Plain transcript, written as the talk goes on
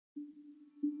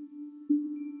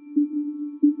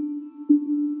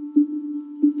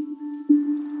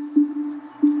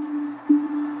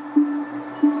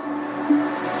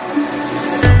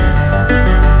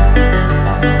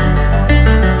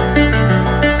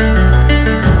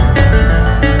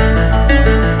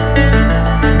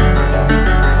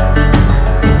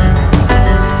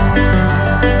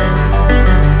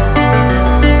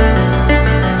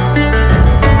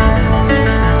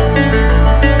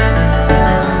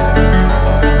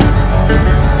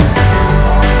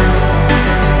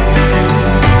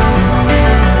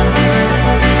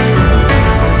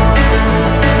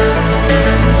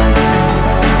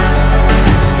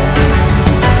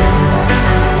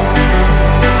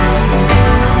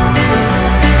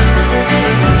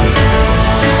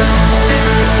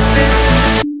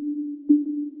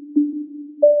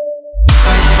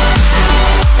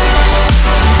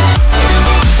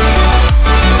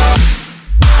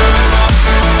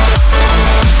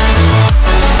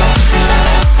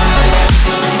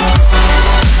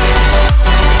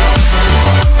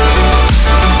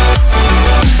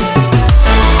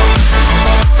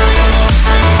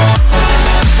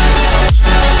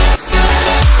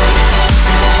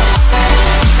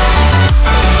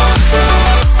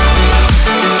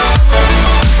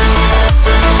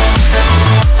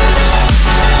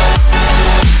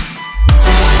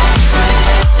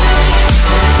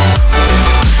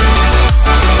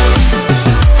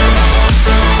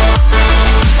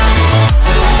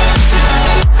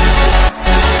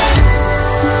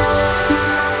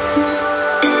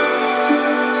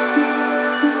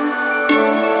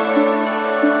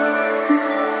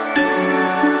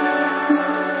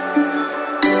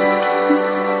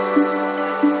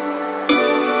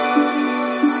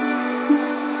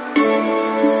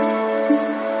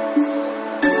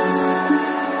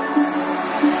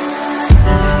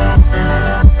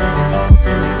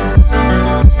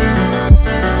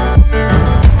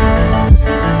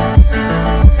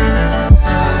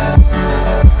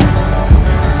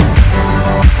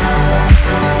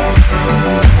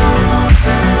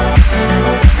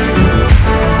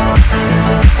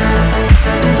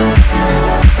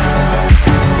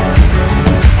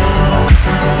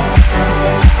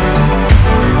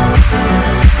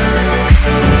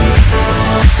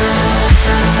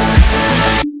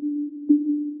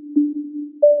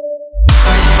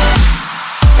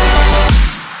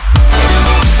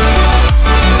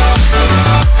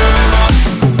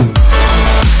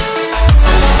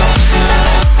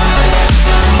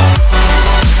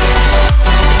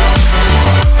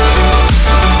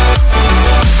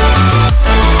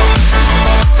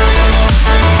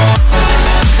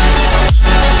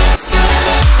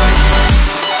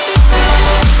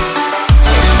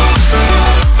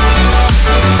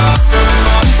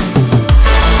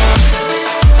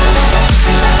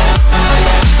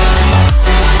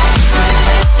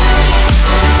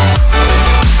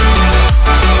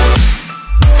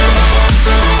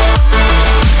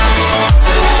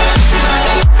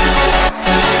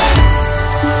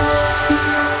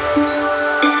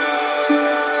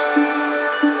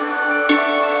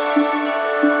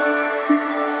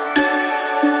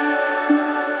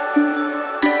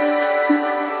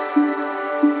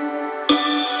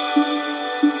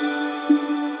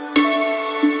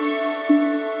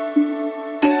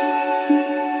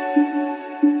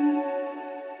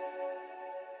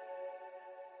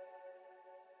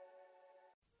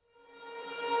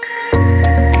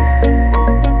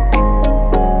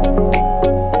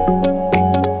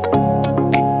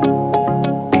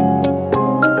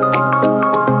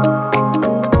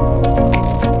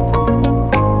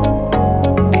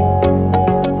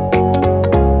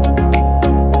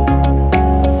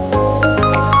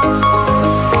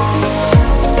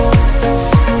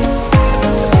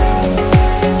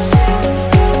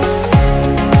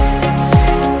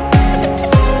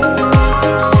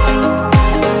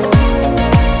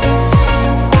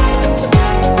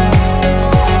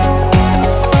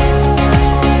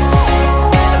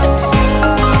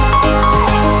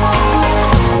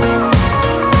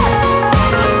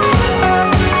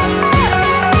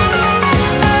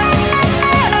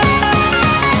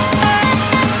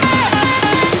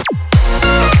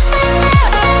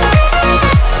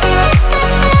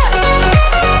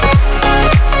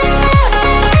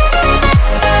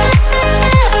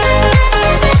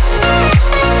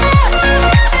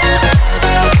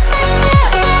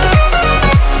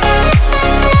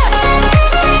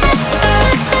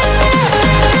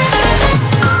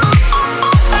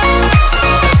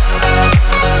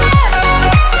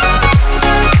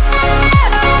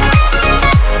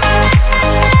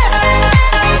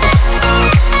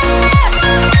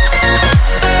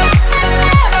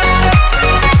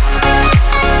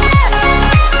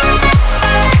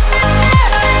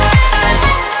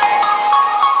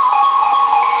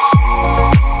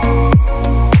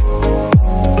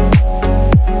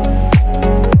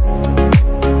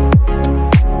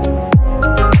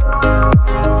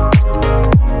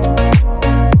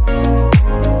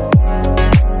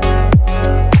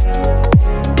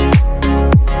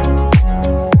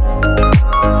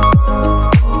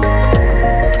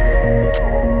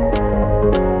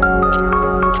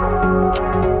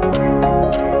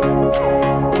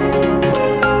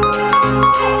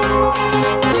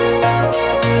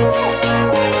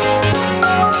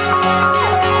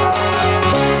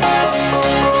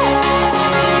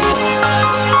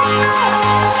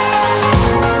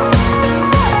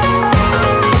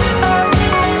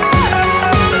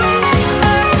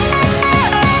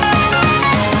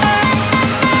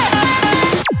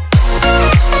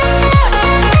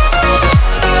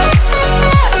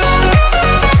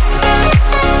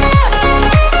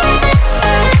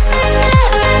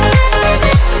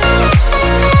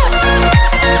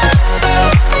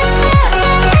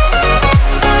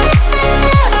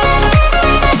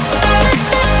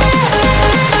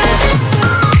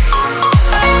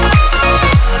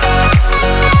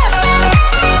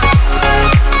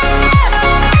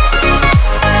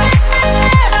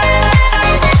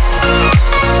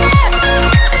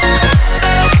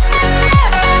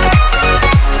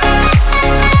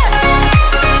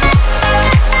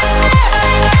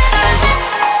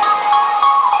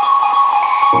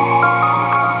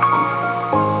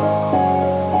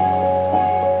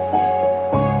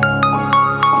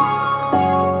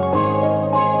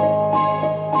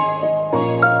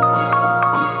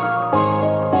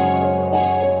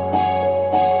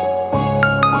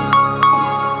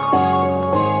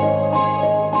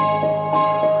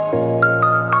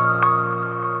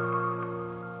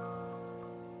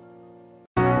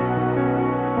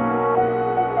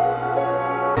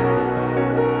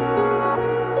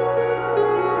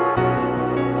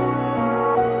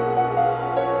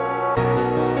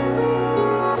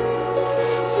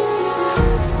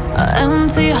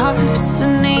Empty hearts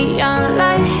and neon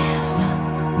lights,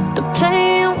 they're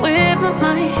playing with my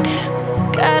mind.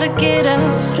 Gotta get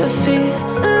out of here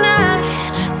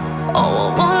tonight. Oh, I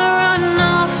wanna run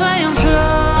off and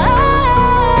fly,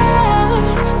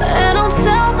 and I'll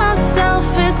tell myself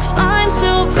it's fine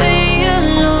to be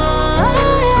alone,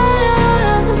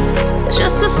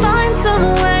 just to find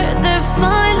somewhere that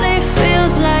finally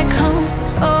feels like home.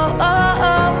 Oh, oh,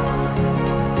 oh.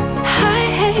 I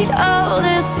hate all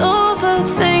this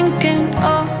overthinking.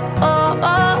 Oh, oh,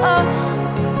 oh, oh.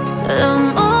 The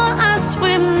more I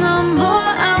swim, the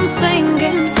more I'm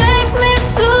sinking. Take me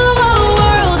to a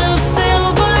world of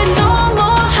silver, no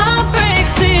more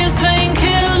heartbreaks, tears,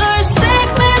 painkillers.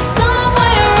 Take me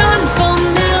somewhere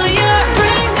unfamiliar,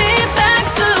 bring me back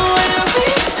to where we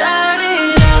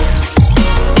started out.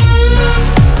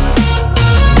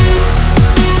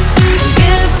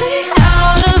 Get me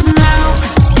out of now,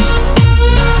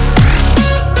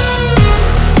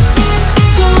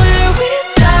 to where we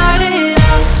started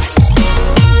out.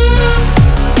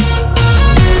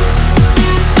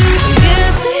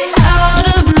 Get me out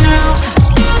of now,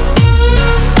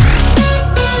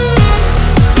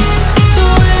 to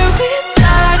where we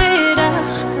started out.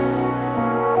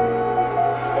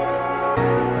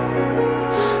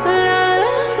 La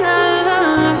la la la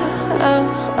la, oh,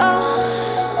 oh.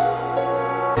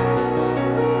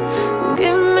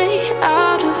 Get me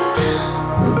out of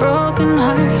broken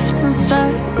hearts and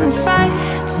starting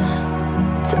fights,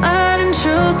 turning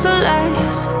truth to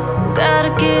lies.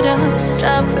 Gotta get up,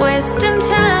 stop wasting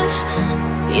time.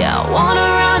 Yeah, I wanna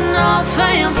run off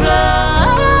and fly,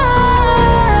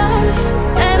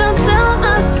 and I'll tell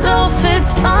myself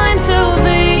it's fine to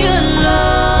be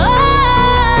alone,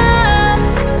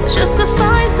 just to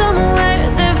find somewhere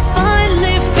that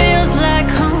finally feels like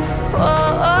home.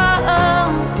 Oh, oh, oh.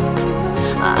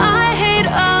 I hate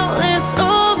all this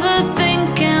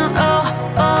overthinking. Oh,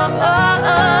 oh,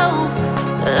 oh, oh.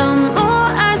 The more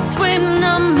I swim,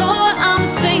 the more I'm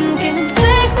sinking.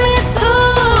 Take me to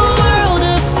a world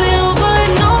of silver,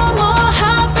 no more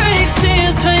heartbreaks,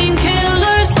 tears,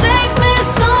 painkillers. Take me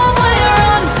somewhere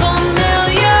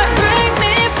unfamiliar, bring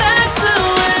me back to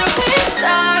where we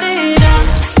started out.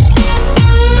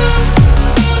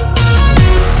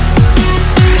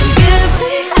 Get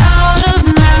me out of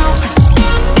now,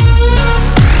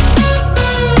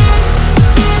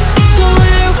 to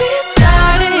where we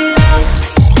started out.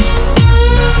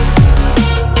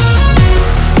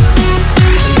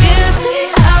 Get me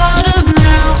out of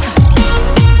now,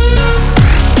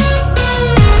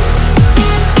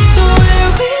 to where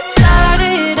we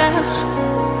started out.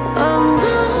 Oh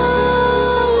no,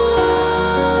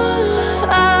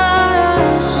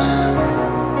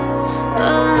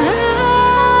 oh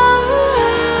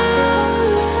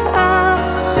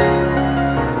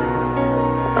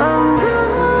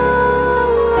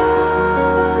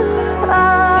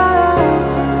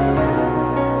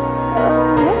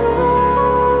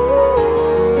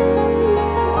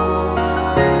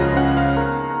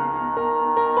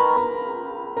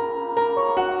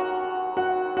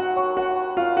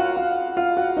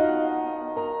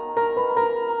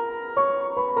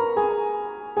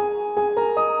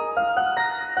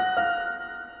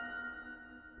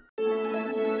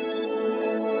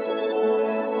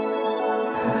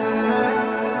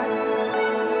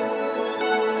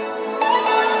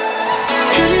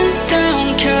Heading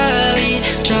down Cali,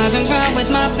 driving round with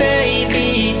my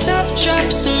baby. Top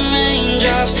drops and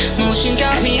raindrops, motion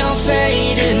got me all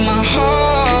faded. My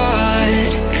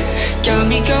heart got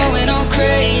me going all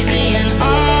crazy, and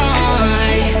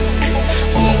I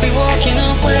won't be walking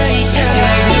away. Yeah,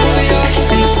 like New York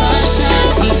in the sunshine,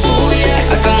 I'm a fool,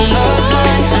 yeah. I got love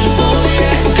blind and ooh,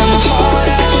 yeah. Got my heart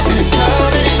out and it's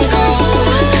covered in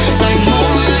gold, like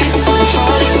moonlight over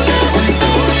Hollywood, and it's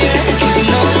cool, yeah, 'cause you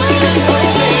know it's good, oh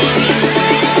baby.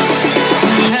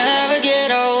 We'll never get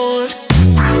old.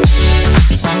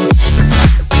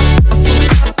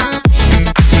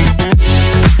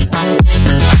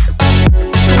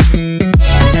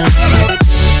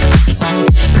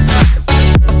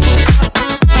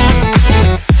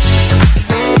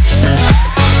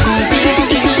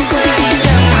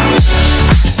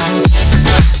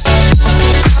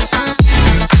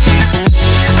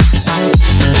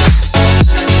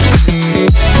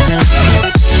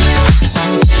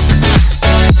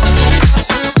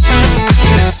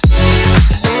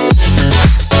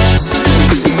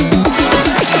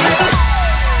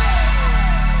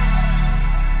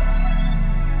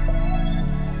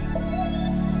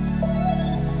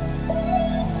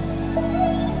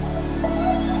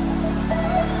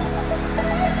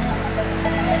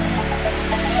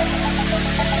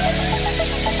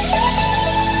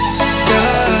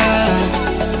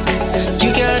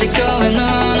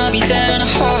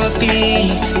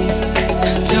 beat.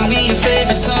 Tell me your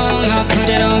favorite song, I'll put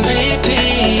it on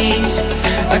repeat.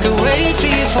 I could wait for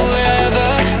you forever,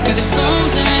 through the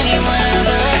storms or any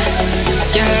weather.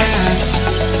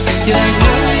 Yeah, you're like